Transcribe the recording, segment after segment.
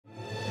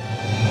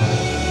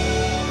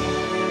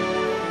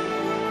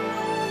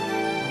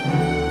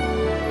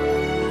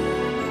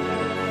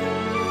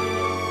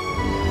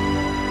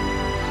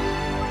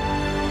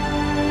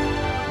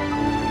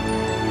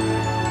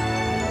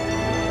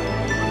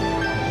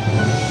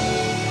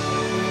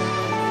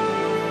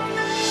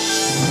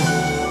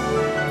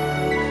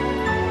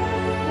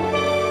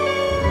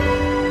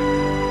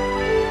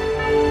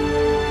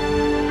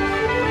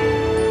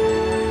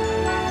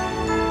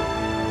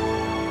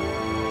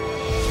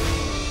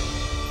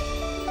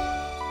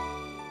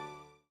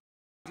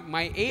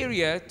my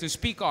area to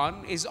speak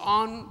on is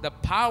on the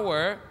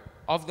power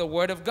of the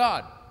Word of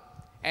God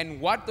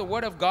and what the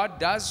Word of God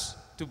does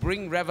to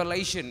bring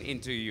revelation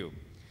into you.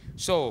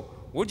 So,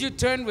 would you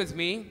turn with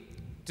me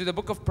to the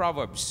book of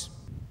Proverbs?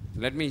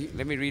 Let me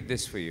read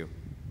this for you.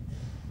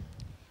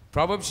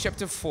 Proverbs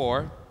chapter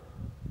 4.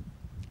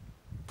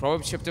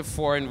 Proverbs chapter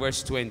 4 and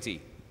verse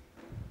 20.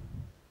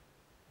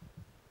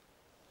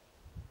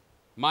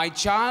 My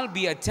child,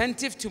 be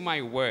attentive to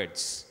my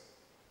words.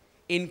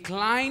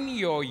 Incline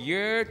your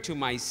ear to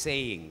my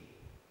saying.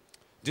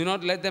 Do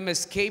not let them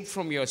escape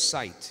from your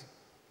sight.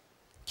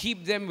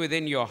 Keep them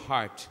within your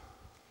heart,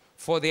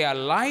 for they are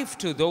life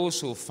to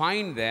those who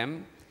find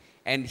them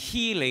and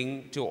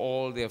healing to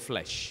all their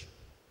flesh.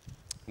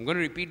 I'm going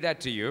to repeat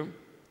that to you.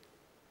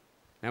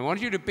 And I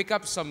want you to pick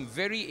up some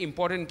very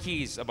important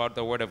keys about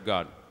the Word of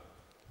God.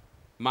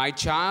 My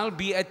child,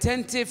 be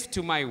attentive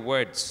to my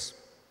words.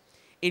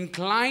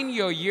 Incline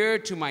your ear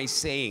to my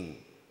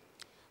saying.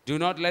 Do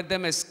not let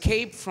them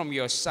escape from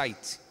your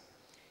sight.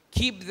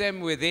 Keep them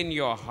within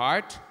your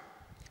heart,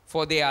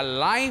 for they are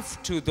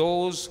life to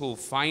those who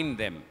find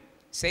them.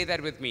 Say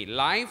that with me.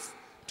 Life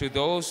to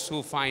those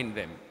who find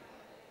them.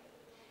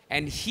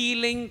 And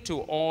healing to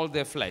all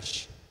their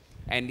flesh.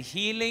 And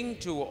healing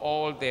to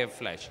all their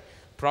flesh.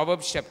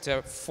 Proverbs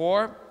chapter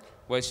 4,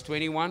 verse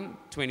 21,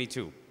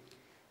 22.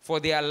 For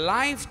they are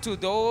life to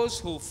those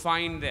who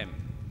find them,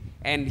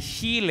 and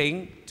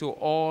healing to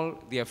all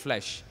their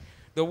flesh.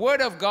 The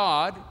Word of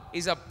God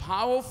is a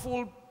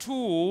powerful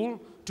tool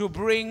to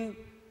bring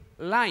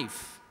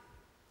life,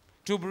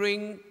 to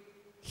bring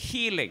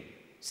healing.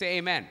 Say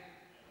amen.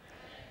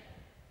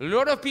 A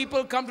lot of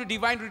people come to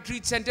Divine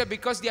Retreat Center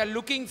because they are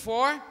looking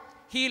for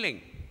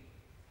healing.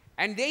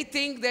 And they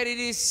think that it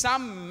is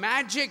some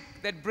magic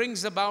that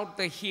brings about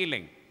the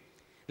healing.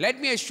 Let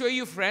me assure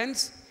you,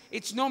 friends,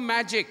 it's no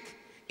magic.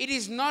 It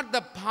is not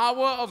the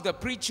power of the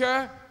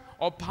preacher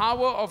or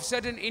power of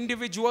certain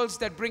individuals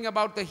that bring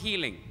about the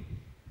healing.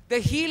 The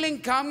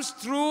healing comes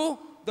through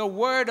the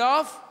Word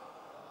of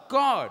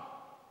God.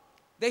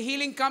 The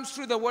healing comes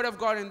through the Word of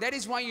God, and that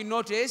is why you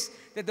notice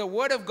that the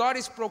Word of God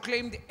is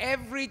proclaimed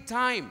every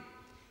time.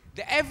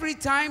 Every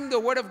time the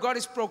Word of God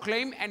is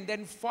proclaimed and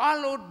then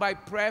followed by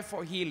prayer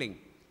for healing.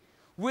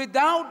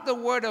 Without the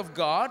Word of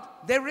God,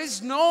 there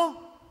is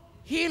no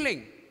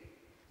healing,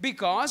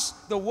 because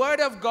the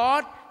Word of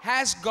God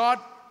has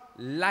got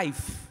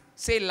life.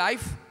 Say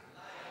life.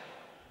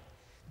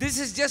 This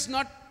is just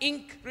not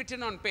ink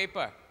written on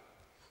paper.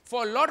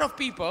 For a lot of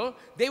people,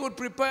 they would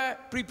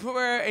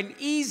prepare an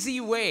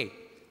easy way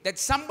that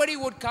somebody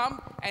would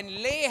come and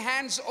lay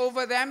hands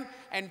over them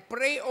and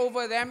pray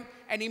over them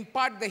and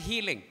impart the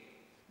healing.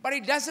 But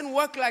it doesn't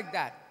work like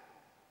that.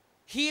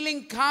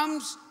 Healing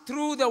comes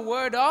through the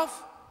Word of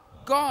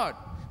God,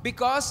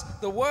 because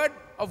the Word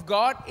of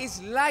God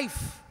is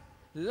life.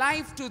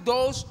 Life to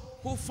those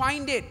who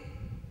find it.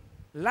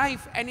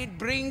 Life, and it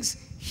brings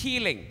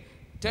healing.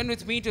 Turn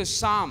with me to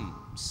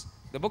Psalms.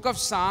 The book of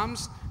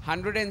Psalms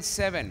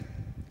 107.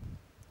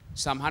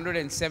 Psalm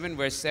 107,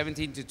 verse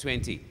 17 to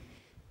 20.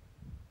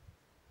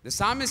 The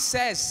psalmist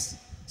says,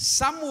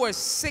 some were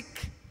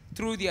sick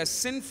through their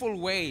sinful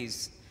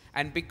ways,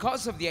 and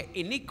because of their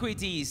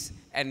iniquities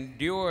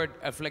endured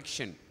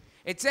affliction.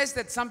 It says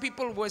that some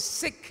people were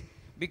sick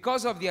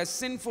because of their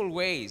sinful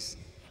ways,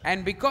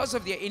 and because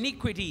of their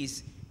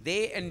iniquities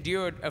they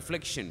endured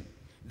affliction.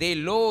 They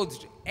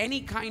loathed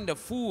any kind of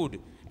food,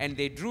 and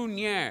they drew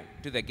near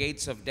to the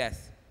gates of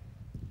death.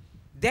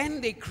 Then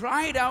they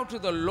cried out to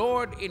the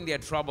Lord in their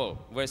trouble.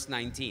 Verse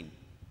 19.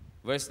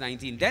 Verse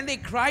 19. Then they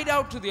cried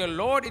out to their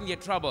Lord in their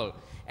trouble,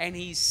 and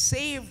He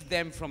saved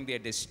them from their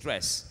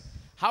distress.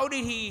 How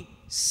did He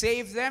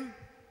save them?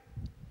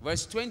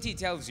 Verse 20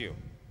 tells you.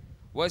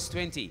 Verse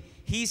 20.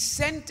 He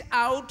sent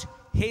out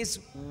His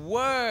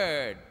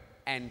word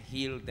and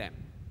healed them.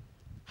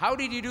 How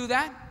did He do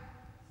that?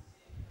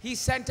 He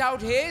sent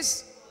out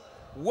His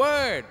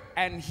word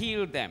and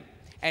healed them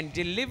and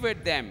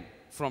delivered them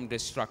from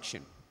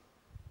destruction.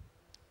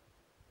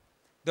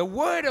 The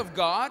Word of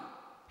God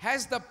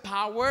has the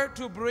power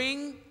to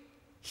bring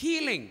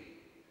healing.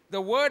 The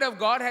Word of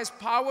God has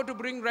power to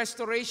bring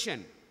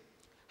restoration.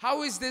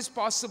 How is this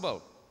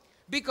possible?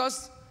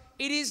 Because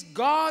it is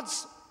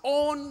God's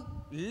own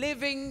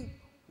living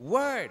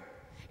Word.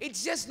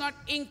 It's just not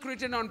ink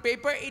written on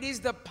paper. It is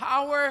the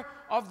power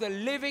of the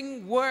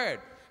living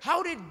Word.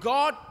 How did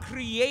God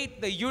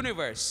create the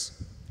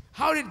universe?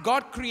 How did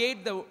God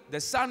create the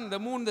sun, the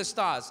moon, the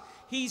stars?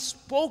 He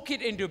spoke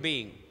it into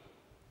being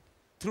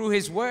through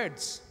His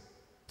words.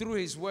 Through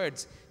His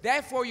words.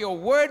 Therefore, your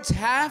words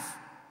have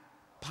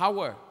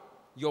power.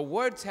 Your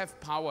words have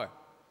power.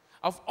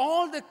 Of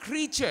all the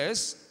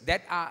creatures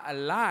that are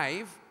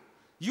alive,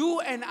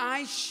 you and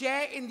I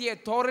share in the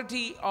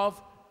authority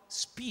of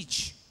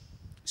speech.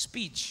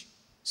 Speech.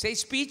 Say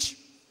speech.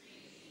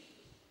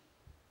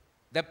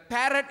 The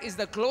parrot is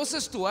the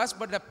closest to us,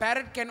 but the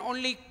parrot can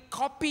only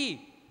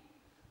copy.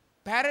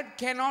 Parrot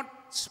cannot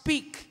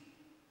speak.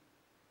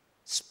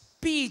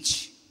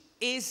 Speech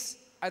is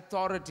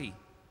authority.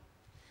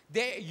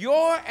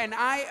 Your and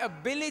I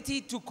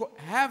ability to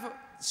have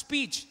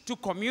speech, to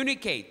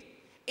communicate,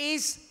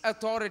 is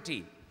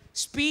authority.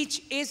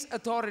 Speech is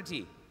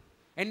authority.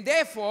 And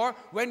therefore,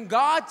 when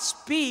God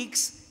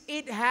speaks,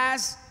 it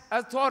has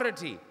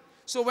authority.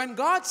 So when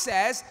God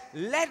says,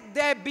 let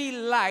there be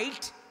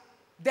light,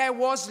 there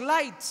was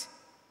light.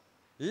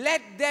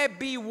 Let there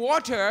be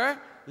water,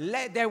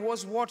 there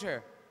was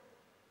water.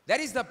 That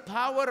is the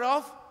power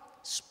of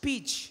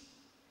speech.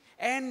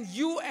 And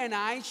you and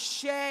I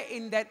share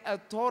in that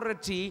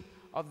authority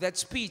of that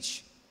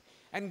speech.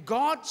 And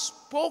God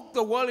spoke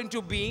the world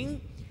into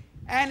being,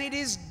 and it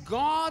is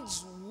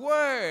God's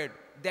word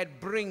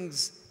that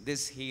brings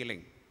this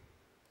healing.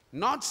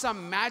 Not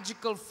some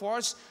magical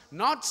force,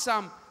 not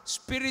some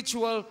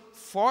spiritual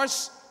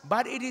force,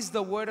 but it is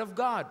the word of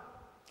God.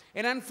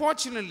 And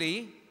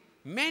unfortunately,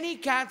 many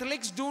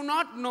Catholics do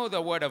not know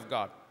the word of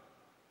God.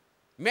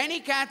 Many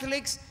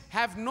Catholics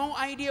have no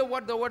idea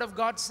what the word of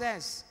God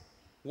says.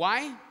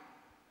 Why?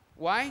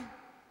 Why?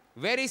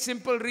 Very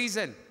simple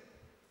reason.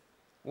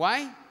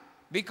 Why?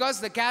 Because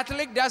the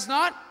Catholic does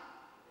not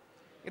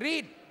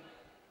read.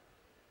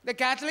 The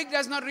Catholic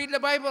does not read the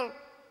Bible.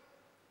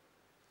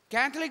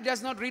 Catholic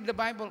does not read the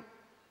Bible.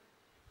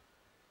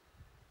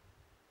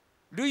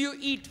 Do you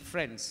eat,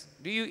 friends?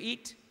 Do you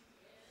eat?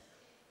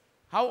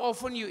 How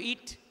often you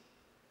eat?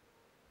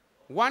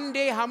 One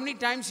day, how many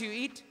times you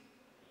eat?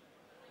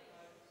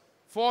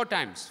 4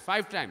 times,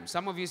 5 times.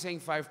 Some of you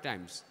saying 5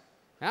 times.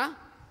 Huh?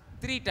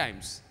 3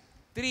 times.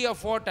 3 or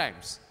 4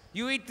 times.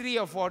 You eat 3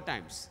 or 4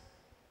 times.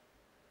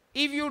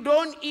 If you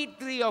don't eat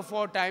 3 or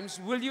 4 times,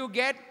 will you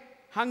get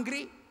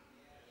hungry?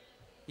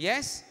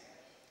 Yes?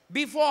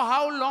 Before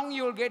how long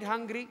you will get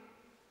hungry?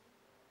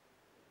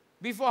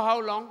 Before how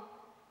long?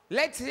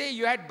 Let's say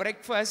you had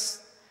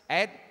breakfast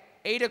at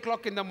 8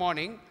 o'clock in the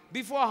morning.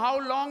 Before how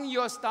long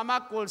your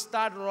stomach will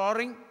start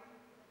roaring?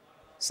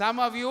 Some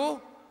of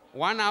you,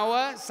 1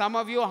 hour. Some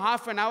of you,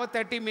 half an hour,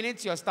 30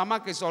 minutes. Your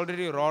stomach is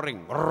already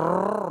roaring.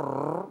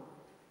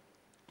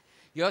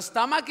 Your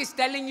stomach is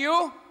telling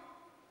you,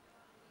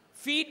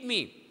 feed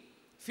me.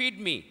 Feed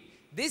me.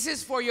 This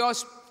is for your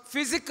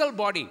physical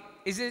body.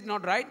 Is it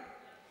not right?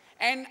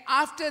 And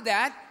after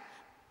that,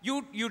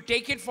 you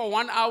take it for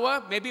 1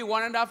 hour, maybe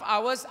 1.5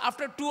 hours.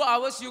 After 2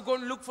 hours, you go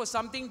and look for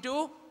something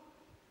to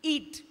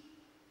eat,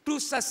 to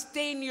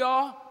sustain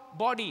your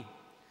body.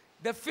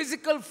 The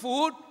physical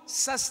food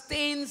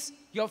sustains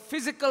your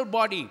physical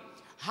body.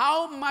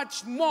 How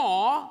much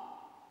more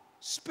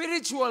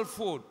spiritual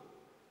food?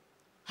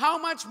 How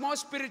much more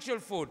spiritual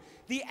food?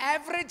 The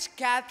average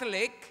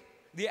Catholic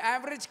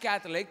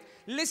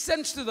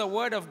listens to the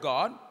word of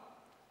God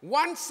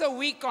once a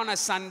week on a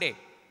Sunday.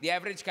 The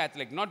average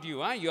Catholic, not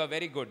you, huh? You are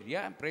very good.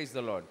 Yeah, praise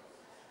the Lord.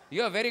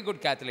 You are very good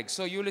Catholic,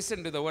 so you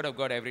listen to the word of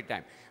God every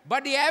time.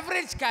 But the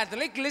average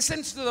Catholic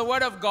listens to the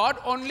word of God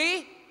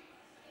only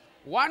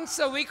once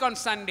a week on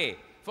Sunday.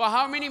 For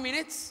how many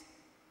minutes?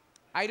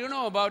 I don't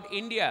know about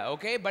India,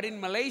 okay? But in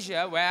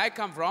Malaysia, where I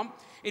come from,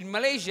 in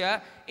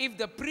Malaysia, if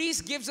the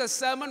priest gives a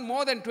sermon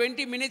more than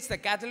 20 minutes, the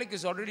Catholic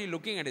is already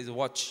looking at his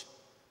watch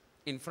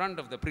in front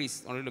of the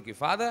priest. Only looking,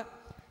 Father,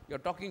 you're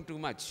talking too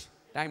much.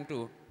 Time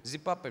to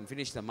zip up and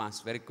finish the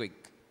mass very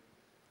quick.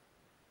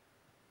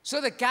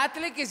 So the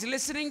Catholic is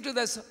listening to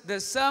the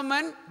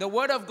sermon, the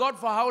word of God,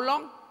 for how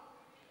long?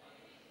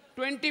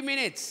 20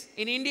 minutes.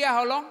 In India,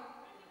 how long?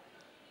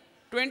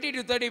 20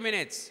 to 30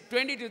 minutes.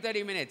 20 to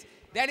 30 minutes.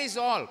 That is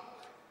all.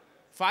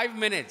 5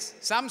 minutes.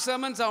 Some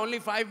sermons are only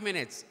 5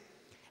 minutes.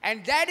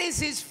 And that is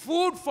his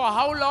food for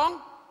how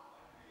long?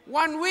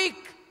 1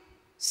 week.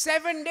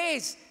 7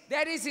 days.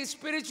 That is his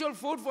spiritual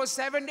food for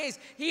 7 days.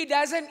 He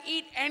doesn't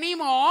eat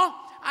anymore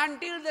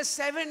until the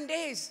 7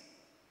 days.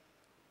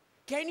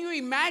 Can you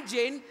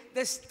imagine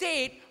the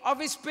state of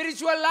his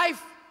spiritual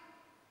life?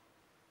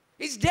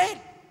 It's dead.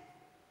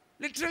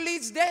 Literally,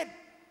 it's dead.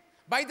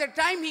 By the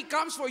time he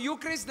comes for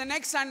Eucharist the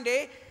next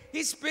Sunday,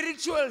 his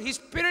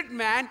spirit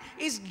man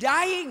is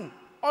dying.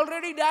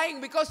 Already dying,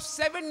 because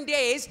 7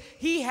 days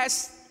he has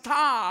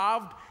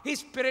starved his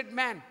spirit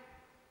man.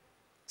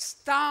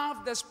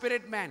 Starved the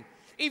spirit man.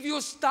 If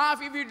you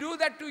starve, if you do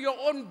that to your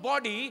own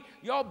body,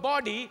 your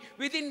body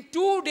within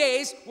 2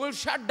 days will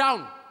shut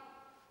down.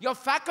 Your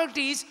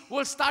faculties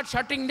will start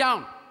shutting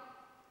down.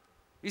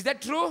 Is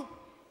that true?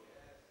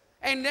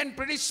 And then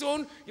pretty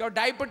soon, your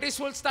diabetes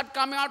will start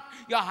coming out,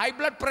 your high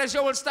blood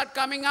pressure will start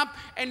coming up,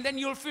 and then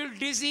you'll feel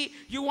dizzy,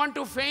 you want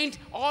to faint,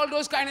 all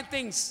those kind of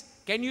things.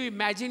 Can you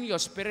imagine your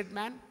spirit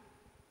man?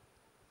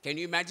 Can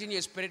you imagine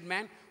your spirit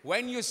man?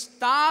 When you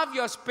starve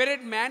your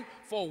spirit man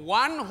for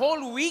 1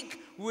 whole week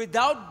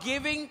without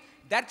giving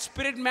that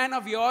spirit man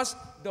of yours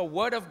the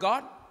word of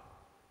God.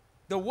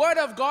 The word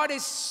of God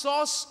is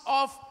source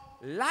of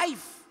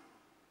life.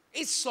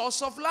 It's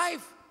source of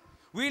life.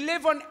 We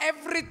live on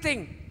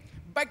everything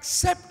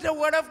except the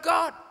word of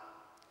God.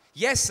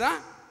 Yes,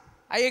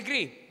 I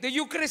agree. The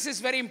Eucharist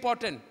is very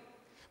important.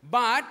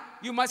 But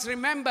you must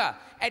remember,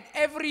 at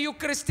every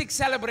Eucharistic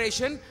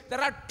celebration,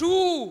 there are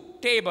 2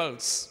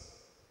 tables.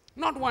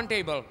 Not 1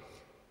 table.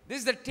 This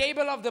is the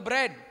table of the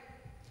bread.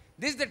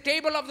 This is the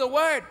table of the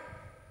word.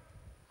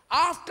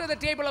 After the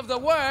table of the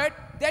word,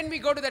 then we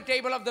go to the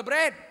table of the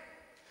bread.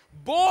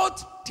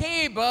 Both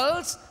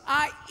tables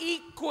are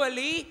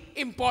equally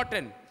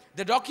important.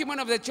 The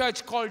document of the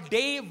church called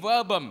Dei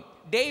Verbum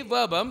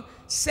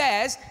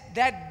says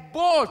that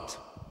both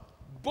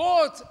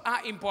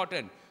are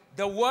important.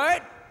 The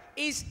word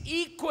is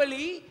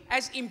equally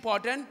as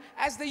important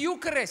as the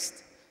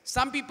Eucharist.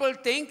 Some people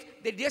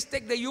think they just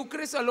take the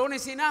Eucharist alone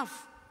is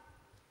enough.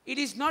 It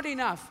is not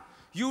enough.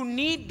 You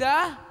need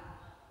the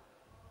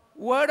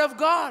Word of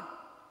God.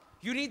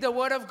 You need the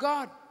Word of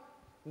God.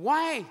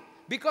 Why?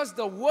 Because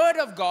the Word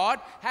of God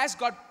has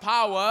got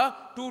power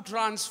to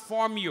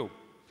transform you.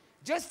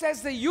 Just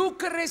as the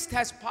Eucharist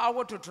has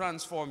power to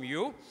transform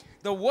you,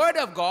 the Word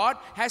of God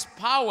has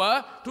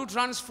power to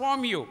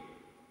transform you.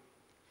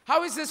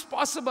 How is this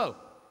possible?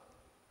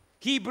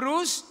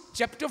 Hebrews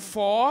chapter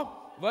 4,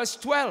 verse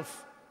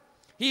 12.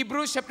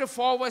 Hebrews chapter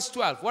 4, verse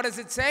 12. What does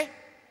it say?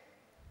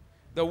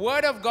 The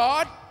Word of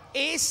God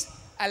is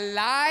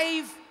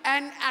alive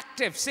and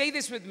active. Say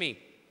this with me.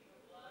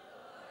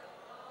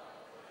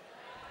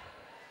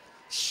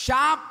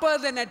 Sharper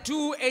than a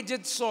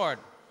two-edged sword.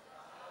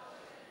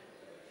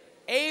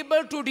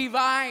 Able to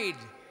divide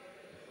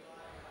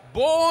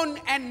bone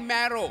and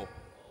marrow.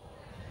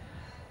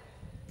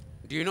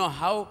 Do you know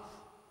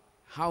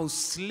how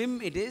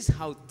slim it is,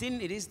 how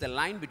thin it is, the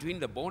line between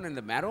the bone and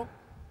the marrow?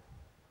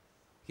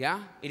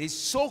 Yeah, it is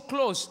so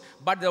close.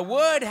 But the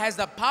word has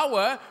the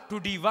power to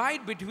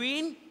divide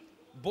between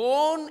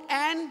bone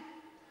and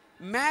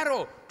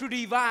marrow, to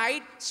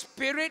divide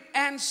spirit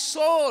and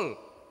soul.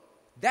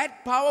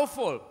 That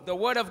powerful, the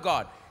Word of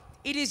God.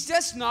 It is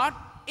just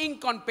not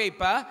ink on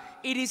paper,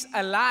 it is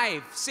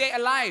alive. Say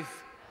alive.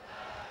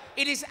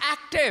 It is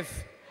active.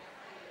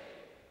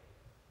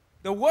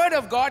 The Word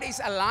of God is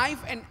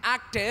alive and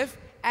active,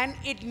 and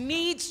it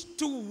needs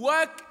to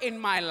work in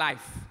my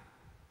life.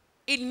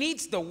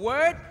 The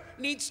Word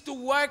needs to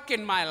work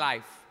in my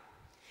life.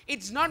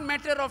 It's not a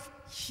matter of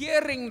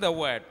hearing the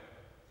Word.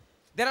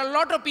 There are a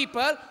lot of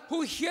people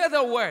who hear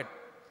the Word,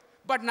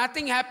 but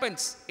nothing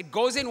happens. It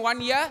goes in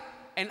one ear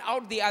and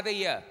out the other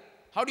ear.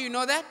 How do you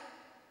know that?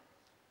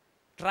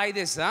 Try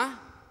this,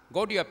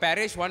 Go to your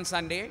parish one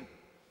Sunday.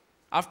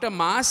 After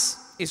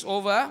Mass is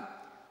over,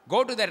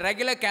 go to the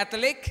regular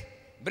Catholic,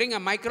 bring a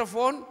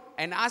microphone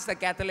and ask the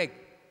Catholic,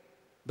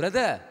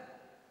 brother,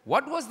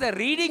 what was the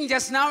reading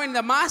just now in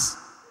the Mass?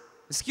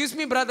 Excuse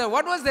me, brother,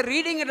 what was the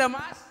reading in the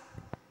Mass?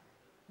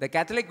 The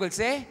Catholic will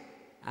say,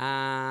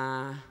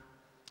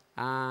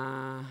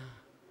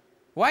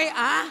 why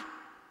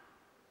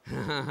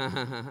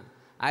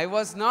I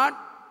was not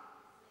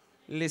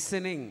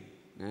listening.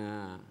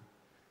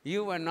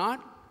 You were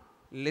not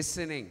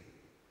listening.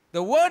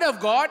 The Word of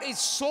God is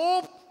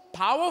so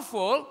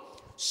powerful,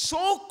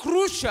 so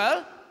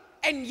crucial,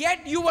 and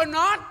yet you were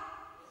not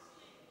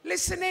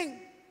listening.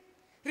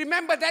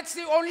 Remember, that's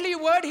the only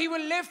word he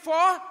will live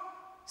for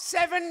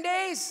 7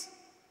 days.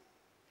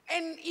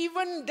 And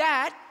even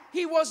that,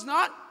 he was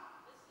not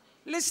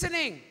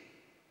listening.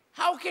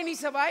 How can he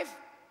survive?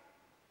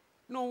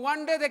 No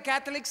wonder the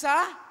Catholics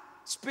are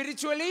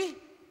spiritually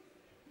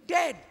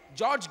dead.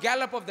 George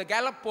Gallup of the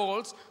Gallup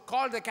polls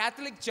called the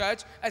Catholic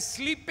Church a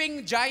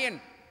sleeping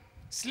giant.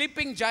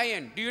 Sleeping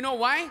giant. Do you know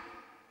why?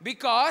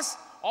 Because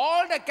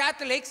all the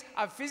Catholics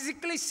are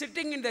physically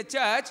sitting in the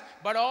church,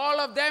 but all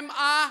of them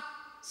are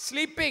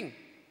sleeping.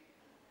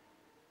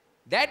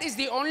 That is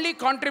the only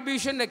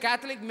contribution the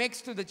Catholic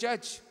makes to the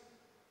church.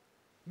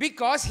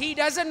 Because he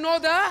doesn't know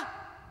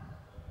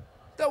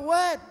the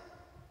Word.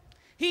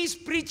 He's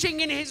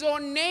preaching in his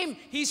own name.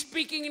 He's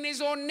speaking in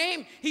his own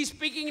name. He's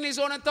speaking in his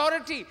own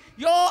authority.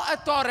 Your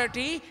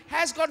authority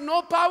has got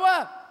no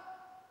power.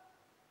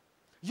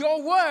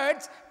 Your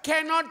words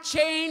cannot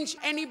change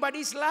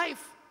anybody's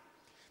life.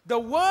 The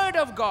Word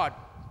of God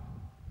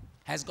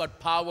has got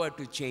power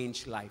to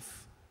change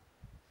life.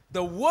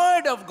 The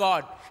Word of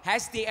God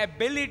has the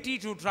ability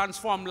to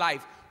transform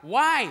life.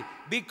 Why?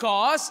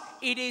 Because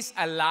it is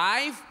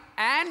alive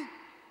and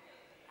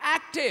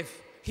active.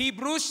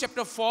 Hebrews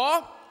chapter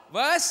 4,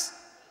 verse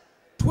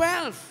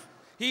 12.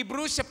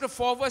 Hebrews chapter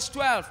 4, verse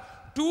 12.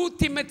 2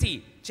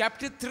 Timothy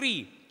chapter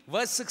 3,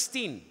 verse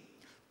 16.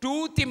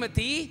 2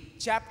 Timothy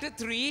chapter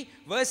 3,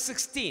 verse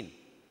 16.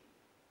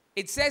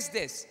 It says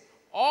this: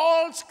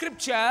 all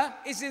Scripture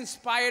is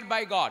inspired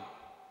by God.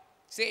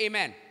 Say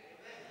amen.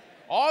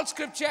 All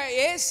Scripture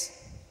is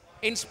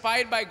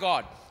inspired by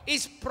God.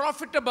 Is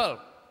profitable.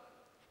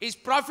 Is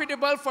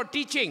profitable for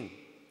teaching,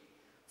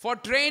 for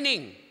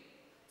training,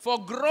 for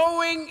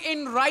growing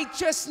in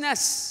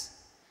righteousness.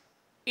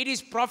 It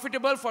is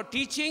profitable for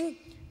teaching,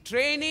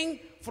 training,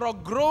 for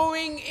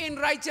growing in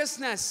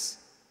righteousness.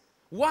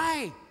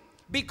 Why?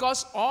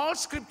 Because all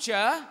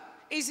Scripture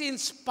is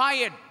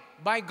inspired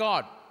by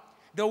God.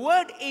 The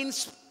word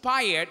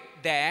inspired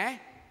there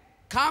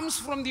comes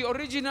from the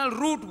original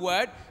root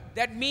word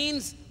that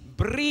means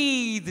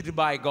breathed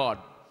by God.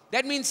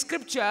 That means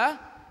Scripture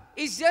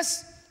is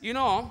just, in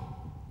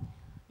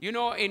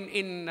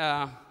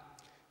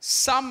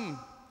some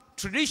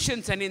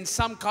traditions and in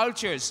some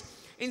cultures,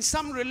 in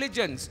some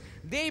religions,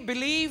 they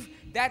believe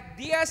that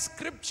their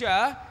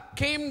scripture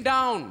came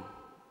down,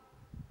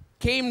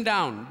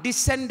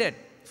 descended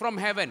from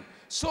heaven.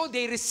 So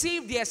they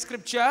received their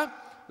scripture,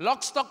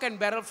 lock, stock, and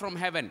barrel from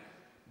heaven.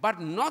 But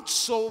not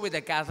so with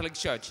the Catholic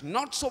Church.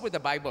 Not so with the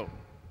Bible.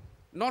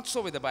 Not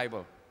so with the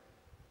Bible.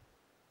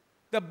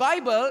 The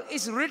Bible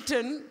is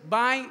written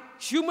by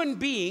human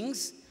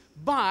beings,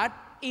 but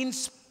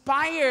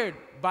inspired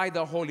by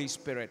the Holy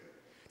Spirit.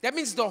 That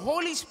means the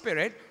Holy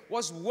Spirit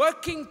was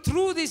working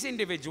through these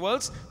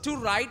individuals to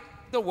write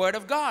the Word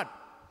of God.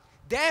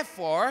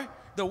 Therefore,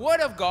 the Word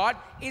of God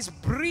is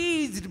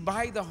breathed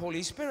by the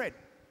Holy Spirit.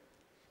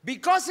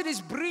 Because it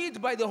is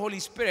breathed by the Holy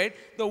Spirit,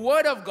 the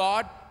Word of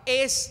God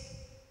is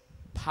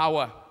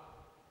power.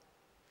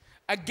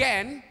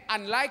 Again,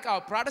 unlike our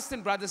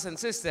Protestant brothers and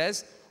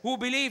sisters who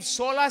believe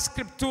sola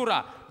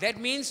scriptura, that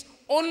means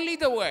only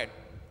the Word,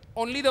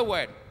 only the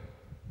Word.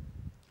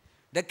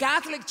 The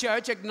Catholic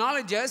Church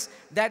acknowledges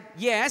that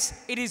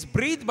yes, it is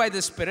breathed by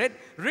the Spirit,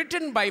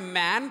 written by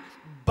man,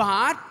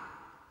 but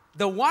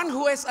the one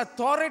who has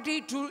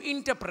authority to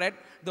interpret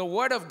the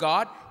Word of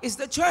God is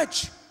the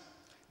church.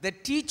 The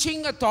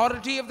teaching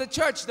authority of the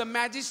church, the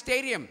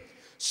magisterium.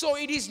 So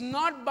it is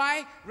not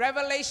by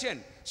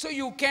revelation. So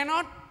you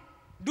cannot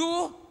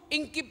do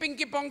inky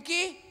pinky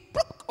ponky,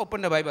 pluk,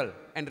 open the Bible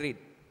and read.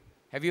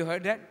 Have you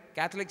heard that?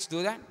 Catholics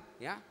do that?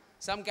 Yeah?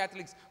 Some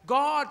Catholics,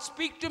 God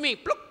speak to me,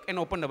 pluk, and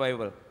open the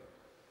Bible.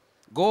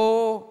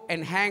 Go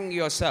and hang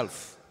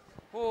yourself.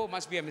 Oh,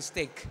 must be a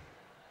mistake.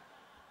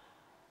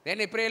 Then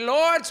they pray,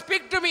 Lord,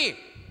 speak to me.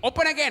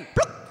 Open again.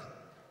 Pluk.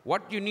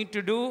 What you need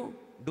to do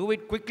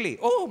it quickly.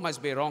 Oh,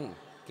 must be wrong.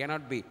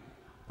 Cannot be.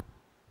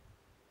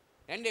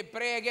 Then they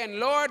pray again,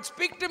 Lord,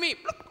 speak to me.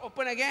 Pluk.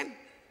 Open again.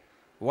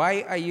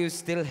 Why are you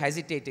still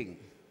hesitating?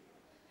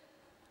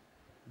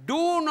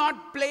 Do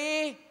not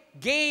play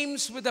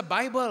games with the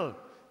Bible.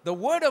 The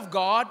Word of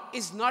God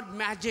is not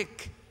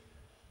magic.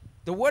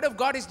 The Word of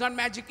God is not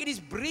magic. It is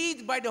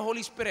breathed by the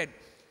Holy Spirit.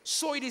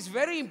 So it is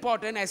very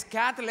important as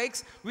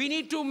Catholics, we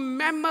need to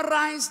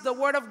memorize the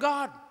Word of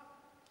God.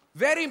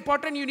 Very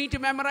important, you need to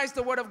memorize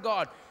the Word of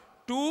God.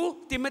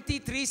 2 Timothy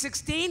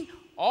 3:16,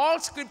 all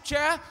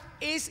Scripture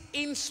is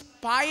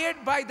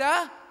inspired by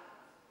the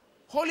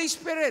Holy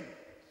Spirit.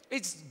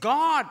 It's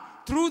God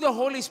through the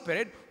Holy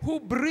Spirit who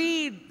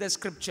breathed the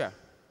Scripture.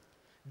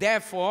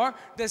 Therefore,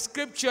 the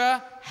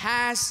Scripture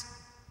has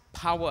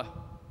power.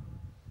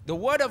 The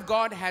Word of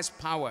God has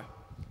power.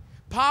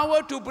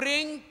 Power to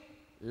bring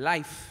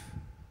life.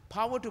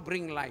 Power to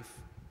bring life.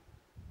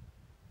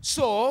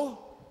 So,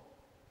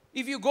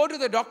 if you go to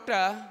the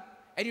doctor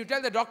and you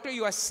tell the doctor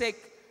you are sick,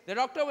 the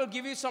doctor will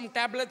give you some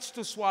tablets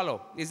to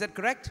swallow. Is that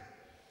correct?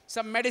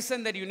 Some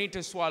medicine that you need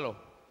to swallow.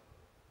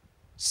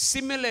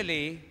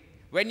 Similarly,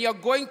 when you're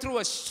going through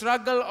a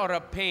struggle or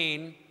a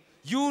pain,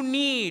 you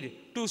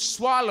need to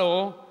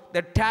swallow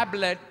the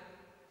tablet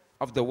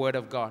of the Word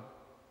of God.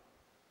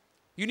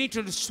 You need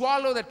to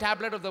swallow the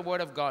tablet of the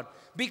Word of God,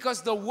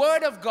 because the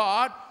Word of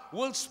God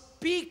will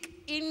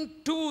speak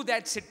into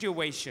that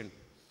situation.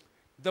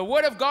 The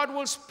Word of God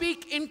will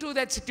speak into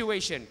that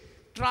situation,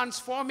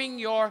 transforming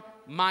your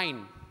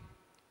mind.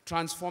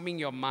 Transforming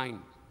your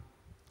mind.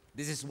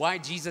 This is why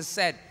Jesus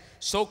said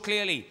so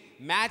clearly,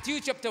 Matthew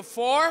chapter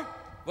 4,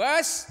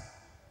 verse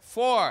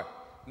 4.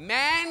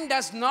 Man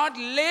does not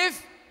live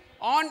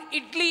on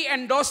idli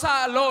and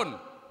dosa alone.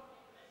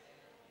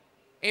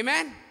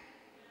 Amen?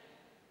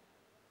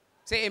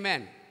 Say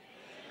amen.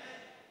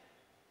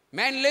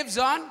 Man lives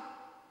on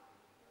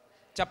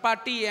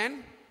chapati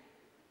and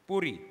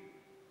puri.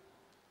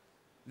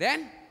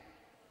 Then,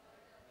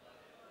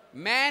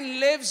 man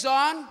lives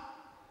on,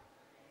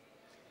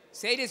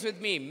 say this with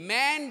me,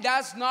 man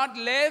does not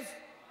live,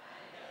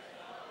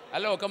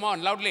 hello, come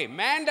on, loudly.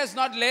 Man does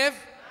not live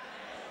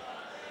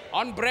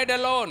on bread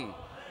alone,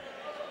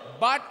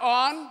 but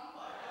on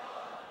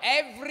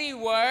every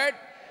word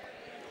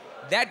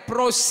that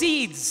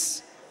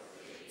proceeds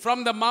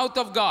from the mouth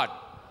of God.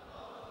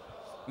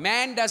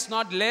 Man does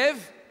not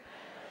live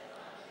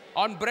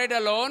on bread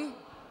alone,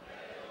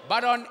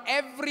 but on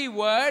every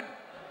word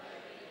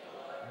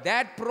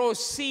that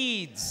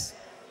proceeds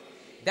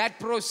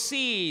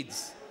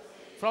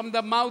from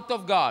the mouth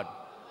of God.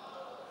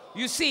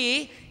 You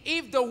see,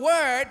 if the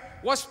word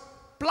was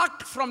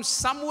plucked from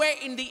somewhere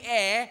in the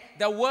air,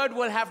 the word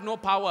will have no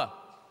power.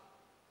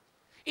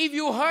 If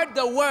you heard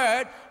the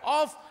word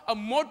of a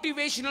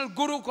motivational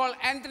guru called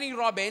Anthony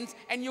Robbins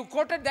and you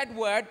quoted that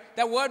word,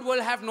 the word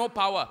will have no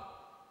power.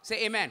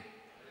 Say amen.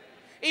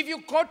 If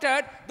you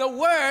quoted the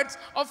words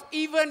of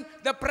even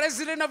the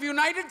President of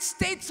United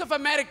States of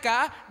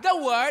America, the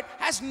word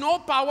has no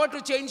power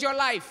to change your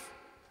life.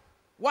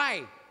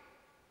 Why?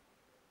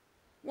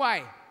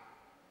 Why?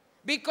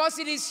 Because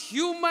it is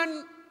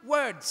human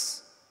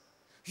words.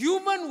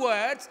 Human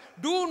words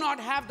do not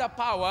have the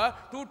power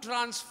to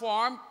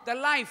transform the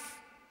life.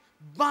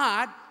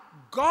 But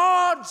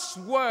God's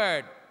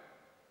word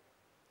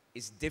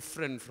is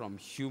different from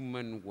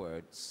human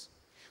words.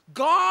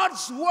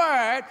 God's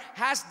word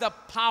has the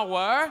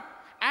power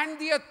and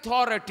the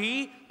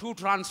authority to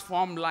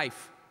transform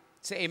life.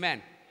 Say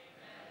amen.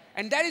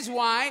 And that is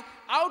why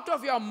out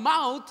of your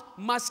mouth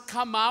must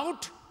come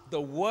out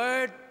the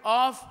word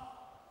of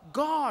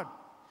God.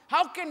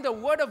 How can the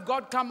word of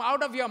God come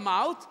out of your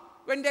mouth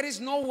when there is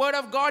no word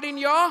of God in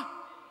your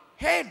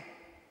head?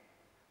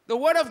 The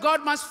word of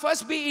God must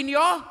first be in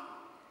your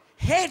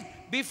head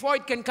before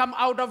it can come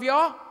out of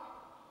your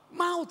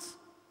mouth.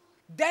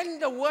 Then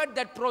the word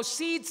that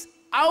proceeds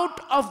out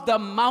of the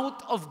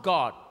mouth of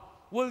God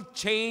will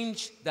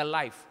change the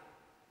life.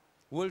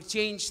 Will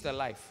change the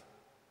life.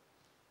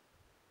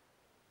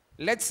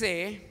 Let's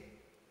say,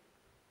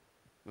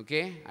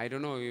 okay, I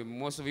don't know,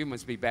 most of you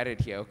must be married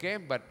here, okay?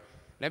 But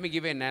let me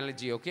give you an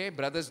analogy, okay?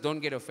 Brothers,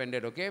 don't get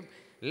offended, okay?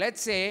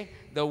 Let's say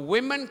the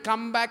women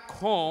come back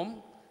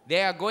home,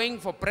 they are going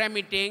for prayer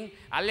meeting,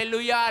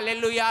 hallelujah,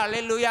 hallelujah,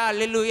 hallelujah,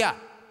 hallelujah.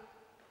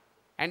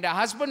 And the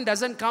husband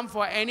doesn't come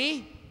for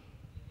any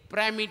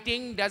prayer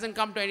meeting, doesn't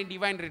come to any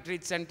divine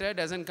retreat center,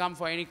 doesn't come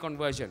for any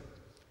conversion.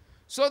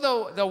 So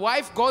the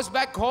wife goes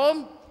back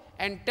home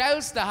and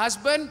tells the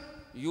husband,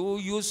 you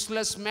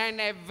useless man,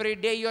 every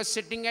day you're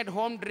sitting at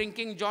home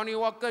drinking Johnny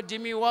Walker,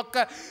 Jimmy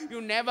Walker,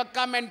 you never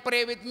come and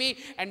pray with me.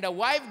 And the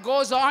wife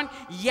goes on,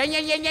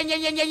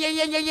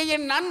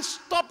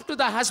 non-stop to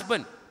the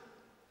husband.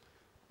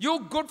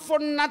 You good for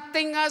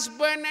nothing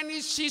husband, and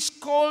she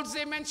scolds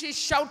him and she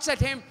shouts at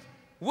him.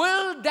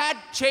 Will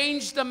that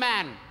change the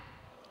man?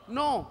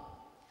 No.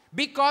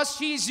 Because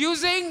she's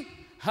using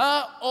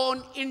her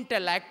own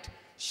intellect,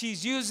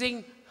 she's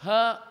using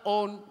her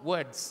own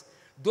words.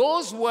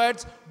 Those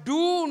words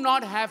do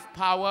not have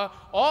power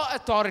or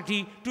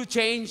authority to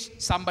change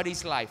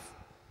somebody's life.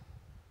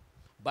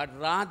 But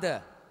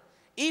rather,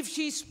 if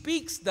she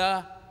speaks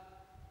the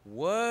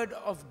word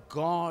of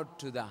God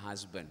to the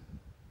husband,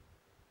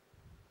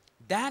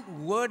 that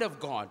word of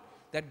God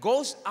that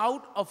goes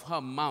out of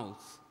her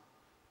mouth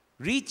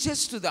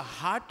reaches to the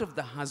heart of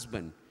the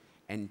husband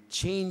and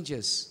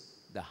changes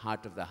the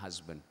heart of the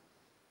husband.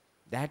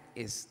 That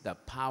is the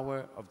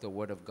power of the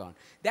word of God.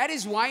 That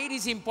is why it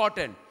is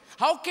important.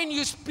 How can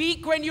you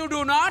speak when you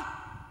do not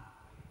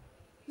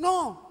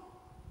know?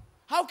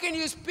 How can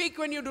you speak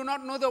when you do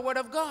not know the word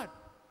of God?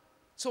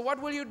 So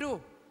what will you do?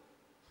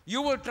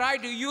 You will try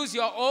to use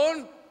your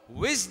own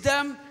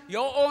wisdom,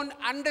 your own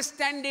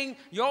understanding,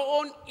 your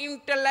own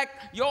intellect,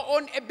 your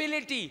own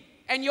ability.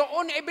 And your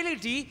own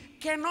ability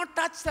cannot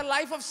touch the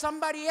life of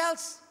somebody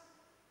else.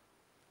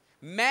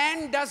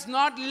 Man does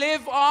not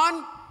live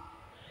on,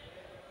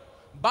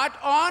 but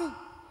on,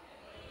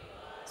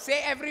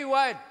 say every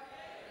word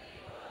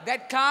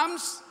that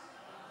comes,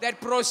 that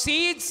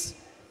proceeds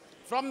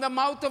from the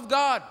mouth of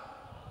God.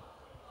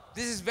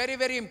 This is very,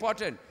 very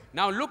important.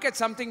 Now look at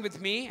something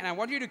with me, and I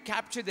want you to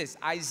capture this.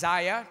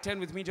 Isaiah, turn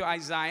with me to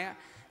Isaiah,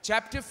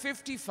 chapter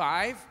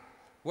 55,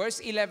 verse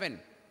 11.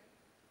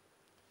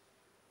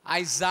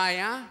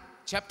 Isaiah,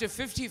 chapter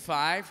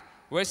 55,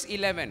 verse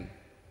 11.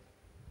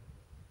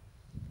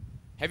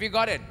 Have you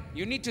got it?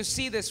 You need to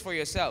see this for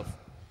yourself.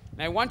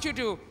 And I want you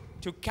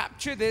to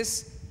capture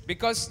this,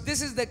 because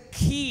this is the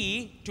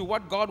key to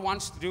what God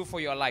wants to do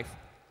for your life.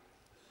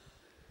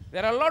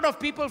 There are a lot of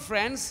people,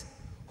 friends,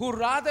 who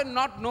rather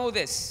not know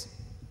this.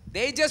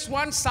 They just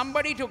want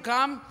somebody to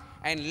come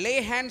and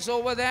lay hands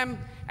over them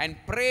and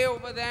pray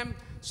over them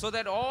so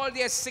that all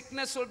their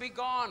sickness will be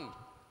gone.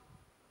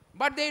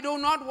 But they do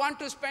not want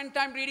to spend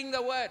time reading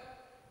the word.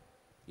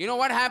 You know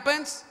what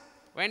happens?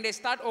 When they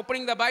start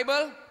opening the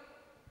Bible,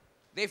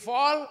 they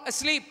fall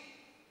asleep.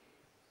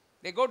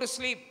 They go to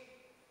sleep.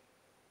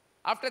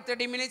 After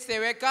 30 minutes, they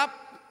wake up.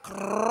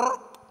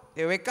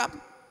 They wake up.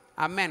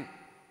 Amen.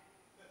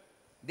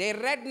 They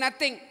read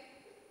nothing.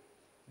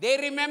 They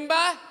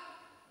remember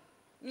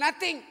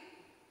nothing.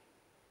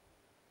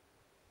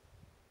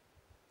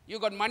 You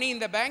got money in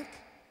the bank?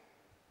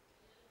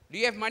 Do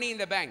you have money in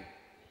the bank?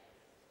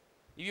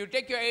 If you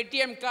take your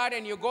ATM card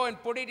and you go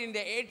and put it in the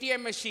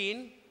ATM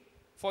machine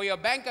for your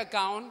bank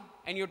account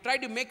and you try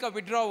to make a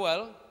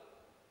withdrawal,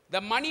 the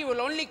money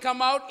will only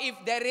come out if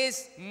there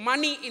is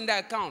money in the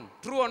account.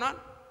 True or not?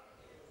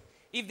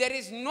 If there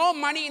is no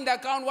money in the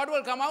account, what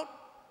will come out?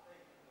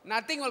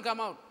 Nothing will come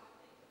out.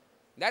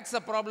 That's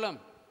the problem.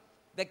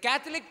 The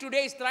Catholic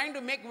today is trying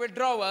to make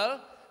withdrawal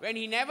when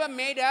he never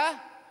made a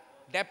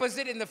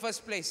deposit in the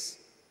first place.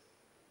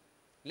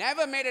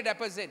 Never made a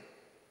deposit.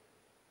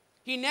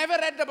 He never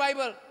read the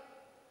Bible.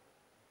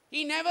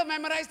 He never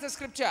memorized the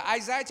scripture.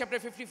 Isaiah chapter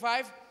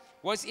 55,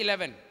 verse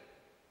 11.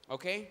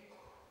 Okay?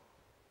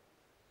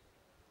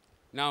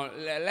 Now,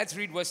 let's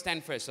read verse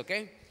 10 first,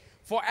 okay?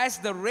 For as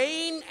the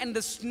rain and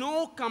the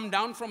snow come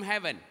down from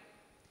heaven,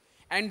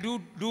 and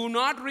do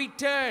not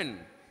return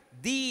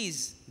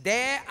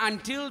there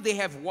until they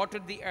have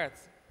watered the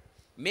earth,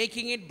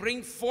 making it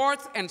bring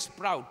forth and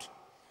sprout,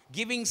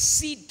 giving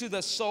seed to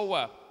the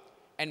sower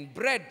and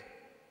bread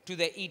to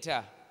the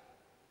eater,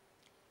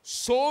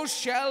 so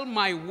shall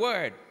my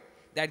word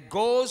that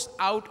goes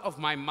out of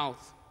my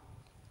mouth.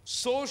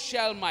 So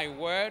shall my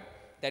word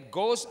that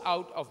goes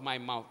out of my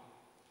mouth.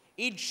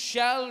 It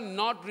shall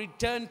not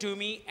return to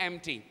me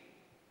empty,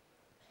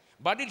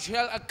 but it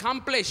shall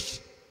accomplish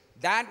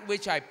that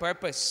which I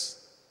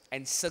purpose,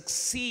 and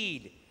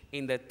succeed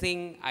in the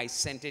thing I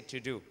sent it to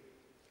do.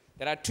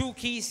 There are two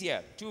keys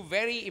here, two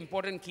very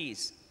important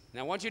keys. And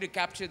I want you to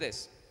capture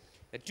this.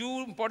 The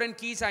two important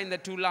keys are in the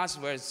two last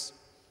verses.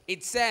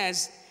 It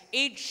says,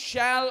 it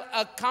shall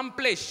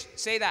accomplish.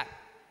 Say that.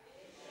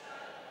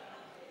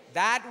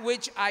 That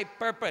which I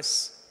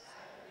purpose.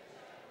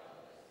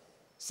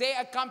 Say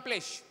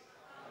accomplish.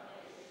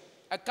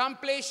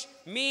 Accomplish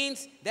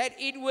means that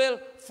it will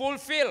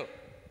fulfill.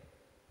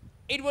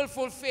 It will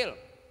fulfill.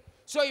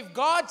 So if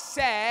God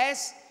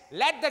says,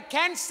 let the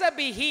cancer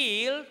be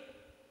healed,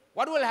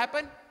 what will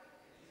happen?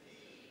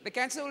 The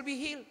cancer will be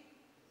healed.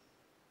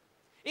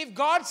 If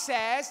God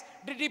says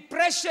the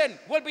depression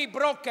will be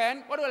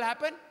broken, what will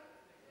happen?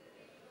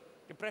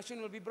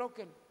 Depression will be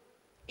broken.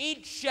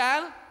 It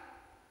shall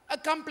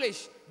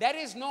accomplish. There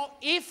is no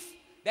if,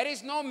 there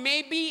is no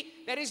maybe,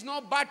 there is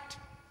no but.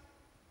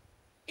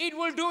 It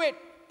will do it.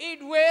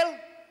 It will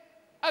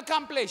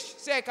accomplish.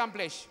 Say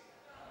accomplish.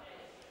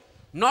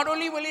 Not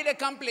only will it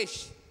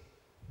accomplish,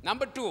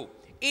 number two,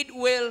 it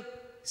will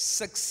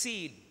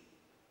succeed.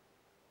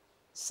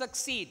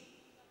 Succeed.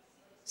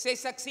 Say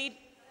succeed.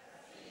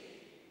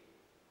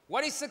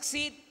 What is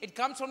succeed? It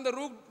comes from the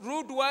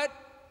root word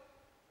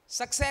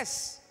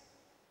success.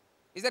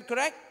 Is that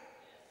correct?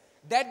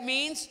 That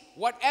means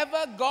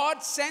whatever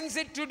God sends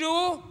it to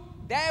do,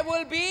 there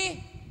will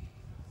be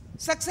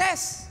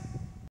success.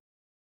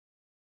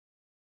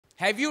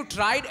 Have you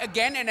tried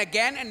again and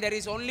again and there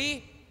is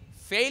only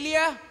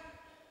failure?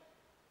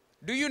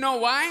 Do you know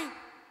why?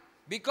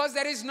 Because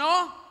there is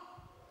no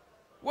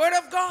word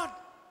of God.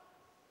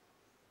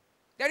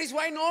 That is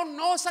why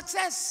no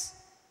success.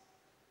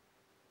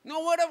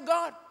 No word of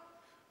God.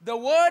 The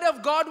word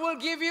of God will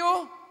give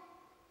you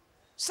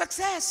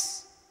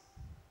success.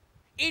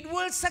 It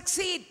will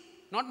succeed.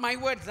 Not my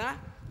words, huh?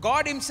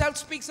 God himself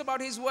speaks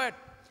about his word.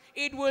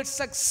 It will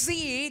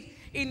succeed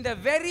in the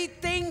very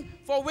thing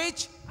for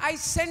which I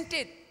sent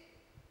it.